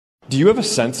Do you have a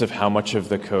sense of how much of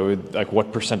the code, like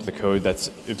what percent of the code that's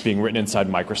being written inside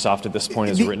Microsoft at this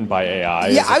point is written by AI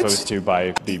as opposed to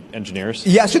by the engineers?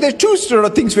 Yeah, so there are two sort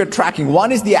of things we're tracking.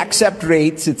 One is the accept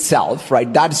rates itself,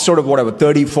 right? That's sort of whatever,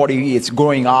 30, 40, it's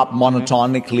going up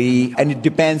monotonically. And it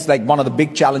depends, like one of the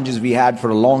big challenges we had for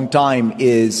a long time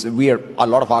is a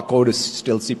lot of our code is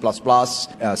still C++,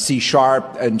 C#,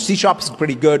 and C# is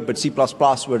pretty good, but C++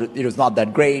 it was not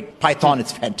that great. Python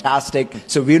is fantastic.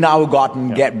 So we've now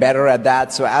get better at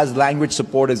that. So as language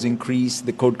support has increased,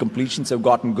 the code completions have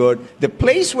gotten good. The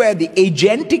place where the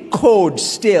agentic code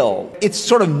still, it's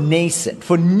sort of nascent.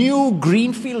 For new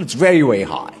greenfield, it's very, very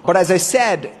high. But as I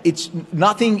said,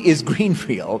 nothing is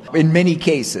greenfield in many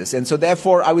cases. And so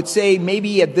therefore, I would say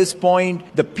maybe at this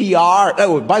point, the PR,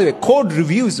 by the way, code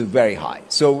reviews are very high.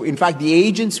 So in fact, the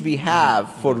agents we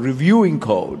have for reviewing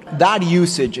code, that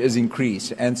usage has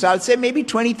increased. And so I'd say maybe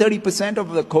 20, 30%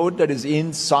 of the code that is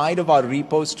inside of our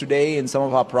repos today in some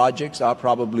of our projects are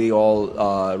probably all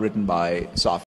written by software.